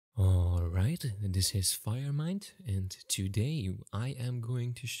Alright, this is Firemind, and today I am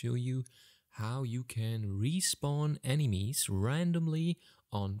going to show you how you can respawn enemies randomly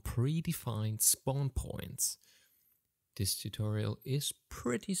on predefined spawn points. This tutorial is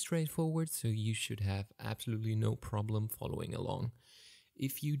pretty straightforward, so you should have absolutely no problem following along.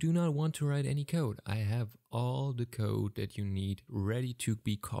 If you do not want to write any code, I have all the code that you need ready to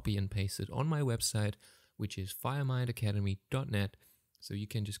be copy and pasted on my website, which is firemindacademy.net. So you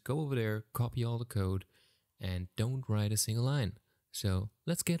can just go over there, copy all the code, and don't write a single line. So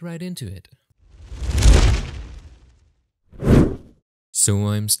let's get right into it. So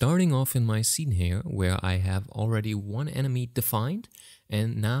I'm starting off in my scene here where I have already one enemy defined,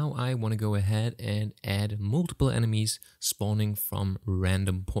 and now I want to go ahead and add multiple enemies spawning from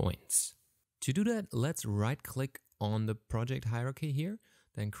random points. To do that, let's right click on the project hierarchy here,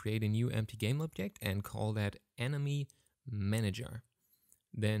 then create a new empty game object and call that enemy manager.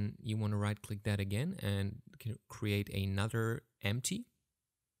 Then you want to right click that again and create another empty.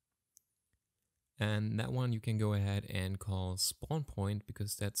 And that one you can go ahead and call spawn point,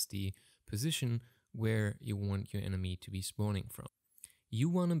 because that's the position where you want your enemy to be spawning from. You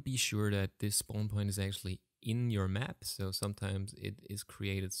want to be sure that this spawn point is actually in your map. So sometimes it is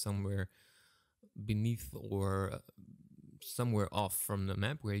created somewhere beneath or somewhere off from the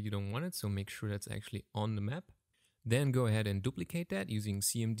map where you don't want it. So make sure that's actually on the map. Then go ahead and duplicate that using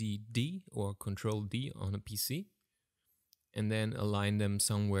CMD-D or Control-D on a PC. And then align them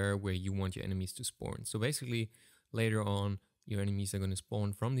somewhere where you want your enemies to spawn. So basically, later on, your enemies are going to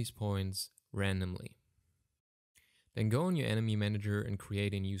spawn from these points randomly. Then go on your enemy manager and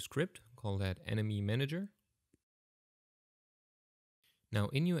create a new script. Call that enemy manager. Now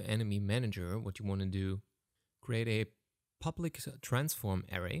in your enemy manager, what you want to do, create a public transform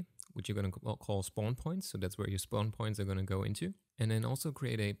array, which you're going to call spawn points. So that's where your spawn points are going to go into. And then also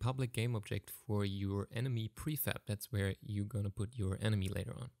create a public game object for your enemy prefab. That's where you're going to put your enemy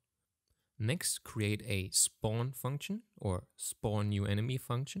later on. Next, create a spawn function or spawn new enemy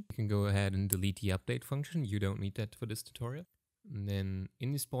function. You can go ahead and delete the update function. You don't need that for this tutorial. And then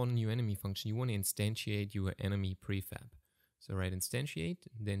in the spawn new enemy function, you want to instantiate your enemy prefab. So write instantiate,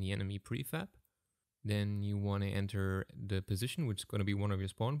 then the enemy prefab. Then you want to enter the position, which is going to be one of your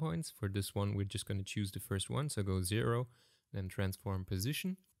spawn points. For this one, we're just going to choose the first one. So go 0, then transform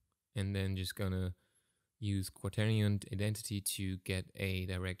position, and then just going to use quaternion identity to get a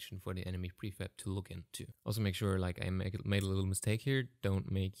direction for the enemy prefab to look into. Also make sure, like I made a little mistake here,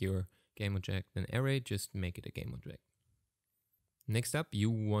 don't make your game object an array, just make it a game object. Next up,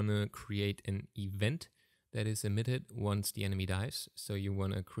 you want to create an event that is emitted once the enemy dies. So you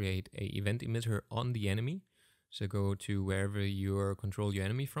want to create an event emitter on the enemy. So go to wherever you control your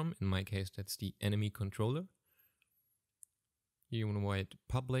enemy from. In my case, that's the enemy controller. You want to write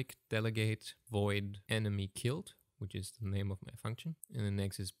public delegate void enemy killed, which is the name of my function. And the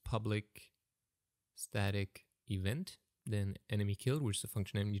next is public static event, then enemy killed, which is the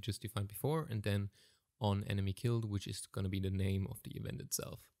function name you just defined before, and then on enemy killed, which is going to be the name of the event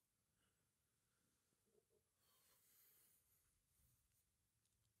itself.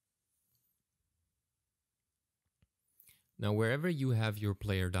 Now, wherever you have your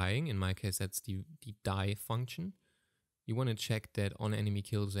player dying, in my case, that's the die function, you want to check that on enemy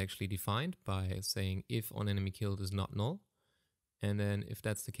killed is actually defined by saying if on enemy killed is not null. And then if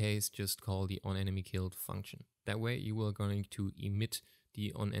that's the case, just call the on enemy killed function. That way you are going to emit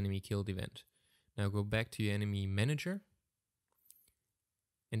the on enemy killed event. Now go back to your enemy manager.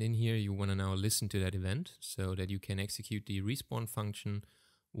 And in here, you want to now listen to that event so that you can execute the respawn function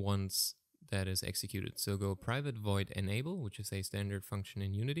once that is executed. So go private void enable, which is a standard function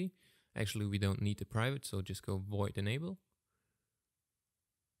in Unity. Actually, we don't need the private, so just go void enable.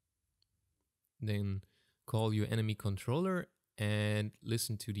 Then call your enemy controller and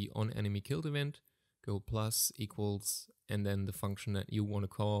listen to the on enemy killed event. Go plus equals, and then the function that you want to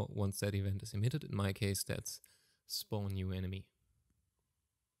call once that event is emitted. In my case, that's spawn new enemy.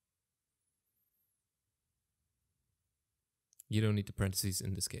 You don't need the parentheses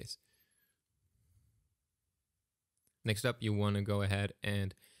in this case. Next up, you want to go ahead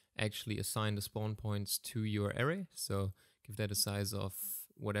and actually assign the spawn points to your array. So give that a size of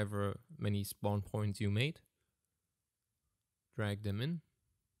whatever many spawn points you made. Drag them in.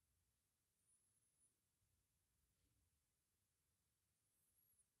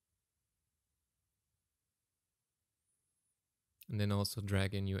 And then also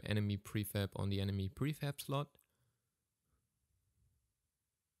drag in your enemy prefab on the enemy prefab slot.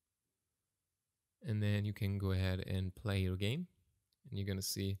 And then you can go ahead and play your game. And you're going to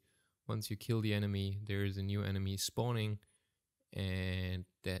see once you kill the enemy, there is a new enemy spawning and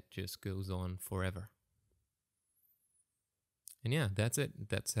that just goes on forever. And yeah, that's it.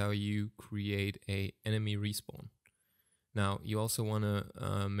 That's how you create a enemy respawn. Now you also want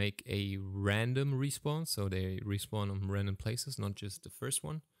to make a random respawn, so they respawn on random places, not just the first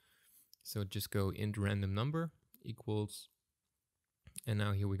one. So just go int random number equals, and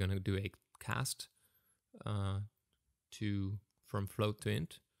now here we're going to do a cast from float to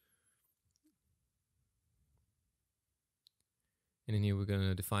int. And then here we're going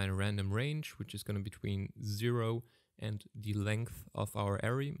to define a random range, which is going to be between 0 and the length of our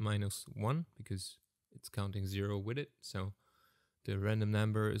array minus 1, because it's counting 0 with it. So the random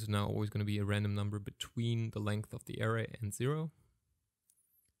number is now always going to be a random number between the length of the array and 0.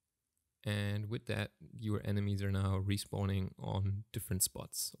 And with that, your enemies are now respawning on different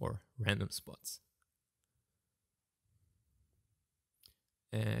spots or random spots.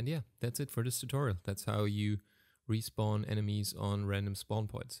 And yeah, that's it for this tutorial. That's how you respawn enemies on random spawn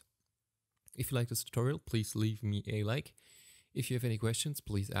points. If you like this tutorial, please leave me a like. If you have any questions,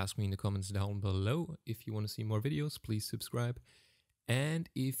 please ask me in the comments down below. If you want to see more videos, please subscribe. And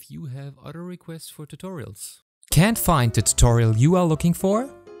if you have other requests for tutorials. Can't find the tutorial you are looking for?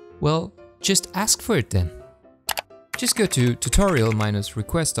 Well, just ask for it then. Just go to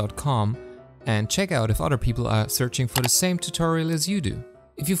tutorial-request.com and check out if other people are searching for the same tutorial as you do.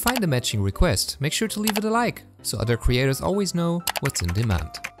 If you find a matching request, make sure to leave it a like, so other creators always know what's in demand.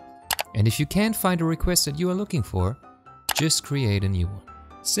 And if you can't find a request that you are looking for, just create a new one.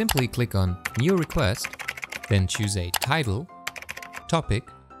 Simply click on New Request, then choose a title, topic,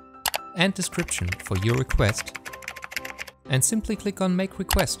 and description for your request, and simply click on Make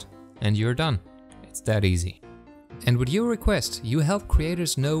Request, and you're done. It's that easy. And with your request, you help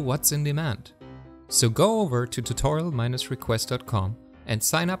creators know what's in demand. So go over to tutorial-request.com and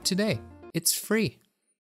sign up today. It's free.